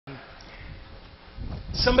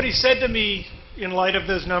Somebody said to me, in light of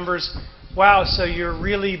those numbers, wow, so you're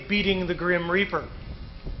really beating the Grim Reaper.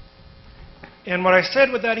 And what I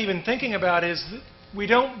said without even thinking about is that we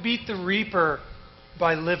don't beat the Reaper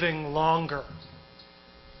by living longer.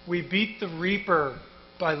 We beat the Reaper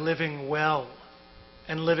by living well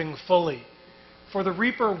and living fully. For the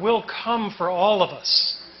Reaper will come for all of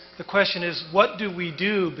us. The question is, what do we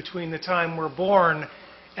do between the time we're born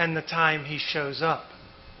and the time he shows up?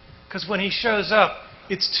 Because when he shows up,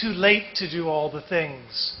 it's too late to do all the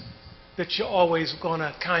things that you're always going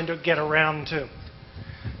to kind of get around to.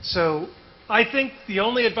 So I think the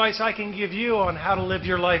only advice I can give you on how to live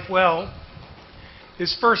your life well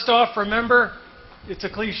is, first off, remember, it's a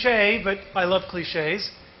cliche, but I love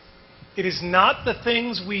cliches. It is not the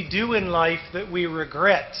things we do in life that we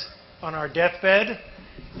regret on our deathbed.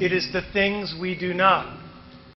 It is the things we do not.